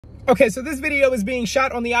Okay, so this video is being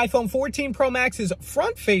shot on the iPhone 14 Pro Max's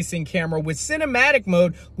front-facing camera with cinematic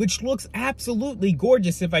mode, which looks absolutely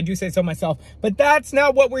gorgeous if I do say so myself. But that's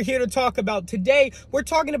not what we're here to talk about today. We're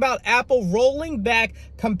talking about Apple rolling back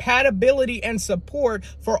compatibility and support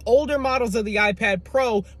for older models of the iPad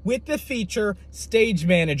Pro with the feature Stage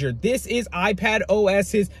Manager. This is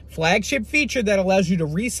iPadOS's flagship feature that allows you to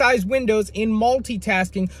resize windows in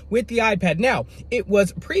multitasking with the iPad. Now, it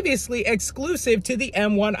was previously exclusive to the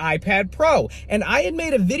M1 iPad Pro, and I had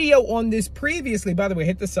made a video on this previously. By the way,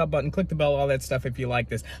 hit the sub button, click the bell, all that stuff if you like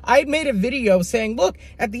this. I had made a video saying, look,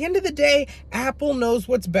 at the end of the day, Apple knows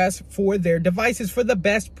what's best for their devices, for the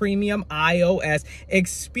best premium iOS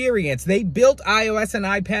experience. They built iOS and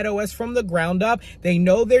iPadOS from the ground up. They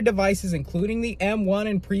know their devices, including the M1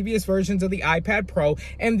 and previous versions of the iPad Pro,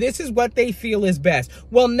 and this is what they feel is best.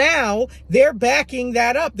 Well, now they're backing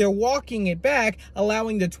that up. They're walking it back,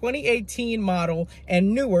 allowing the 2018 model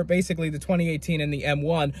and newer, basically the 2018 and the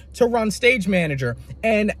M1, to run Stage Manager.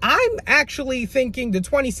 And I'm actually thinking the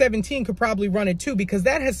 2017 could probably run it too, because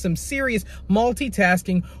that has some serious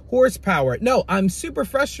multitasking horsepower. No, I'm super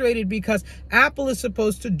frustrated because Apple is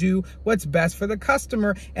supposed to do what's best for the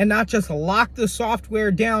customer and not just lock the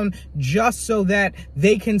software down just so that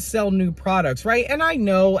they can sell new products, right? And I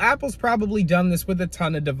know Apple's probably done this with a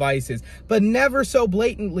ton of devices, but never so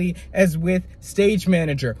blatantly as with Stage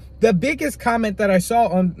Manager. The biggest comment that I saw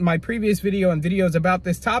on my previous video and videos about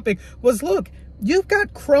this topic was, look, you've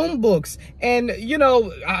got Chromebooks and, you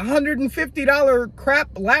know, $150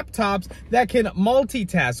 crap laptops that can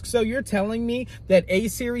multitask. So you're telling me that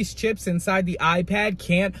A-series chips inside the iPad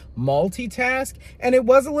can't multitask? And it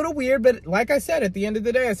was a little weird, but like I said, at the end of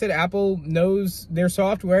the day, I said Apple knows their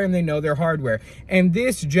software and they know their hardware. And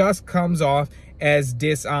this just comes off as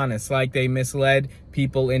dishonest, like they misled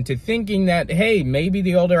people into thinking that, hey, maybe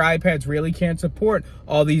the older iPads really can't support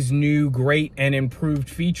all these new great and improved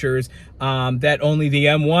features that only the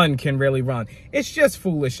M1 can really run. It's just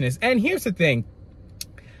foolishness. And here's the thing.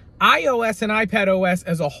 iOS and iPadOS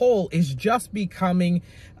as a whole is just becoming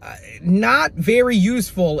not very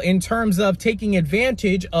useful in terms of taking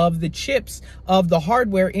advantage of the chips of the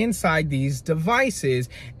hardware inside these devices.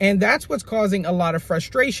 And that's what's causing a lot of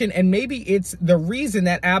frustration. And maybe it's the reason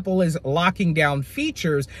that Apple is locking down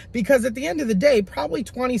features, because at the end of the day, probably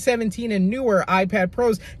 2017 and newer iPad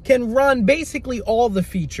Pros can run basically all the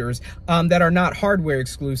features that are not hardware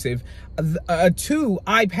exclusive to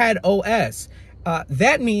iPadOS.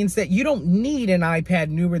 That means that you don't need an iPad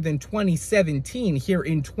newer than 2017 here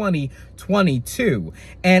in 2022.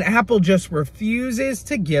 And Apple just refuses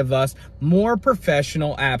to give us more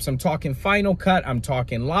professional apps. I'm talking Final Cut, I'm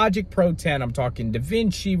talking Logic Pro 10, I'm talking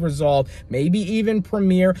DaVinci Resolve, maybe even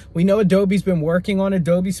Premiere. We know Adobe's been working on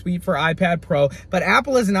Adobe Suite for iPad Pro, but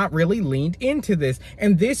Apple has not really leaned into this.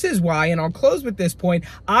 And this is why, and I'll close with this point,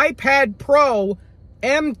 iPad Pro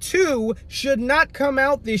M2 should not come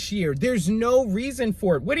out this year. There's no reason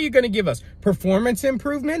for it. What are you going to give us? Performance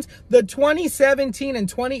improvements? The 2017 and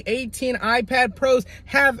 2018 iPad Pros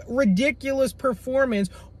have ridiculous performance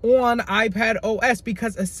on iPadOS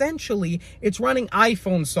because essentially it's running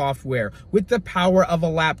iPhone software with the power of a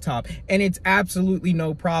laptop, and it's absolutely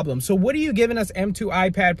no problem. So what are you giving us M2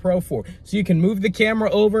 iPad Pro for? So you can move the camera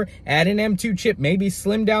over, add an M2 chip, maybe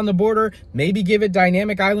slim down the border, maybe give it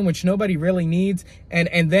dynamic island, which nobody really needs,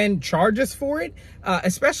 and then charge us for it?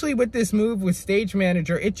 Especially with this move with Stage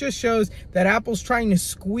Manager, it just shows that Apple's trying to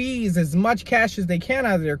squeeze as much cash as they can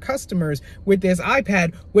out of their customers with this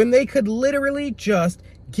iPad when they could literally just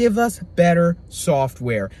give us better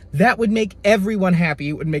software. That would make everyone happy.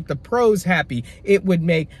 It would make the pros happy. It would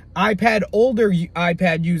make older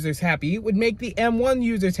iPad users happy. It would make the M1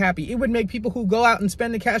 users happy. It would make people who go out and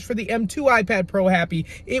spend the cash for the M2 iPad Pro happy.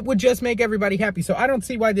 It would just make everybody happy. So I don't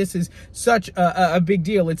see why this is such a big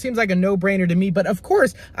deal. It seems like a no-brainer to me. But of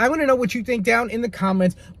course, I want to know what you think down in the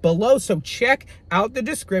comments below. So check out the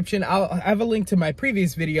description. I'll have a link to my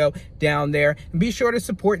previous video down there. And be sure to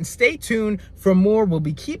support and stay tuned for more. We'll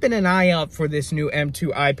be keeping an eye out for this new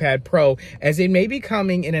M2 iPad Pro, as it may be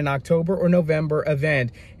coming in an October or November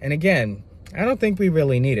event. And again, I don't think we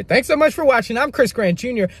really need it. Thanks so much for watching. I'm Chris Grant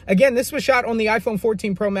Jr. Again, this was shot on the iPhone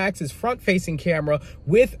 14 Pro Max's front-facing camera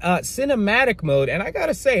with cinematic mode, and I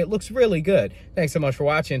gotta say, it looks really good. Thanks so much for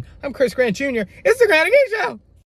watching. I'm Chris Grant Jr. It's the Grant Show.